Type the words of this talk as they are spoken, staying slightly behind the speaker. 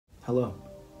Hello,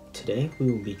 today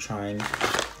we will be trying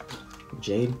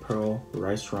Jade Pearl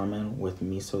Rice Ramen with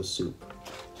Miso Soup.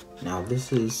 Now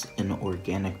this is an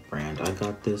organic brand. I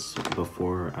got this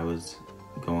before I was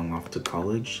going off to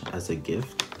college as a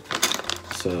gift.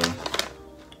 So,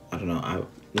 I don't know,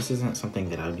 this isn't something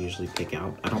that I would usually pick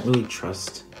out. I don't really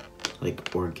trust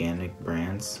like organic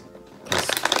brands because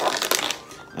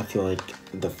I feel like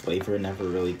the flavor never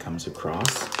really comes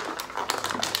across.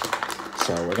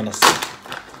 So we're gonna see.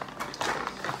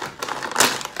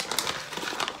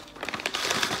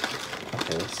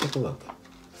 Okay, let's take a look.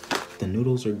 The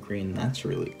noodles are green, that's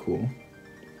really cool.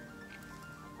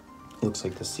 Looks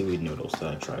like the seaweed noodles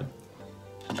that I tried.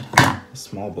 A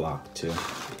small block too.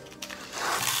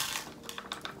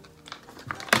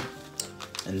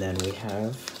 And then we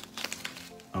have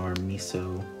our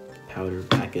miso powder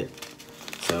packet.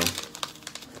 So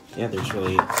yeah, there's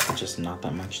really just not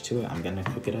that much to it. I'm gonna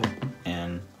cook it up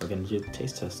and we're gonna do the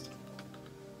taste test.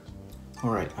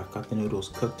 All right, I've got the noodles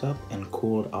cooked up and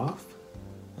cooled off.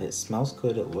 It smells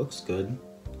good, it looks good.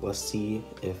 Let's see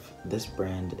if this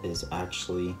brand is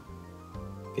actually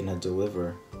gonna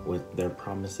deliver with their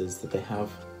promises that they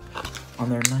have on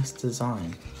their nice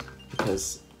design.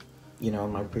 Because, you know,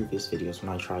 in my previous videos when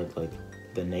I tried like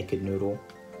the naked noodle,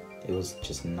 it was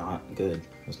just not good.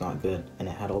 It was not good. And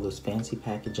it had all this fancy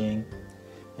packaging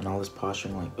and all this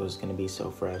posturing like it was gonna be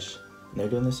so fresh. And they're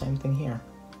doing the same thing here.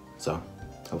 So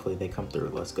hopefully they come through.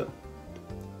 Let's go.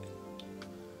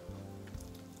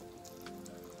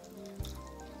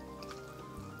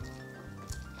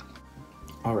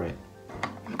 Alright,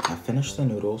 I finished the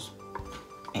noodles,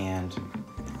 and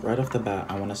right off the bat,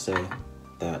 I want to say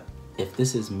that if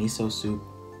this is miso soup,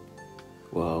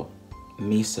 well,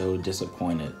 miso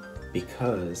disappointed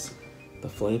because the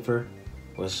flavor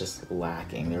was just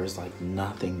lacking. There was like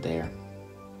nothing there.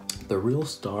 The real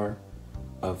star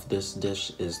of this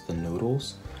dish is the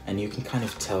noodles, and you can kind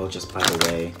of tell just by the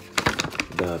way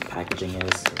the packaging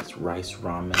is. It's rice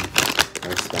ramen,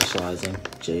 they're specializing,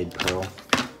 Jade Pearl.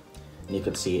 You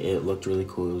could see it looked really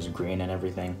cool. It was green and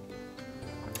everything,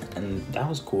 and that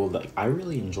was cool. Like, I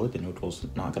really enjoyed the noodles,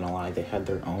 not gonna lie. They had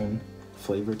their own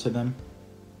flavor to them,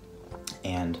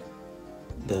 and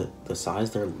the size,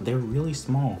 they're really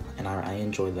small, and I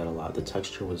enjoyed that a lot. The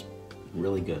texture was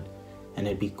really good, and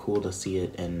it'd be cool to see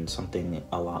it in something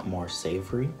a lot more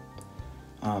savory.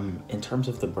 In terms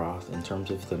of the broth, in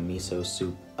terms of the miso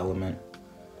soup element,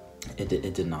 it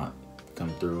did not come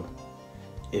through.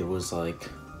 It was like,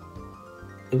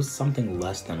 it was something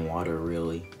less than water,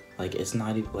 really. Like, it's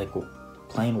not even like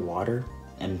plain water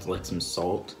and like some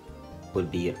salt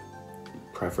would be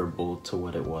preferable to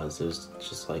what it was. It was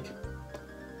just like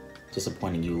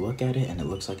disappointing. You look at it and it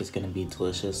looks like it's gonna be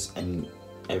delicious, and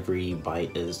every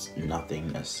bite is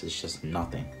nothingness. It's just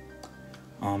nothing.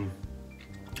 On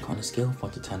a scale of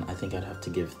 1 to 10, I think I'd have to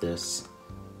give this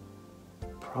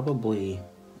probably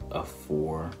a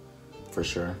 4 for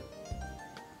sure.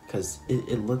 Because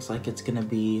it looks like it's gonna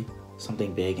be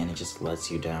something big and it just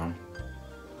lets you down.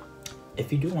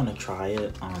 If you do want to try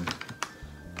it,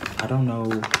 I don't know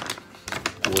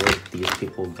where these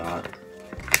people got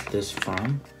this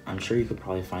from. I'm sure you could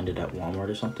probably find it at Walmart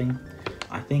or something.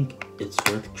 I think it's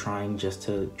worth trying just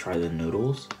to try the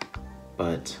noodles.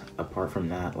 But apart from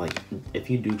that, like, if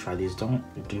you do try these,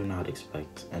 do not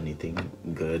expect anything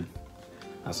good.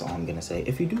 That's all I'm gonna say.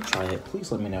 If you do try it,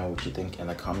 please let me know what you think in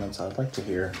the comments. I'd like to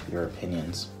hear your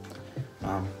opinions.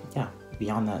 Yeah,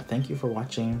 beyond that, thank you for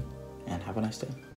watching and have a nice day.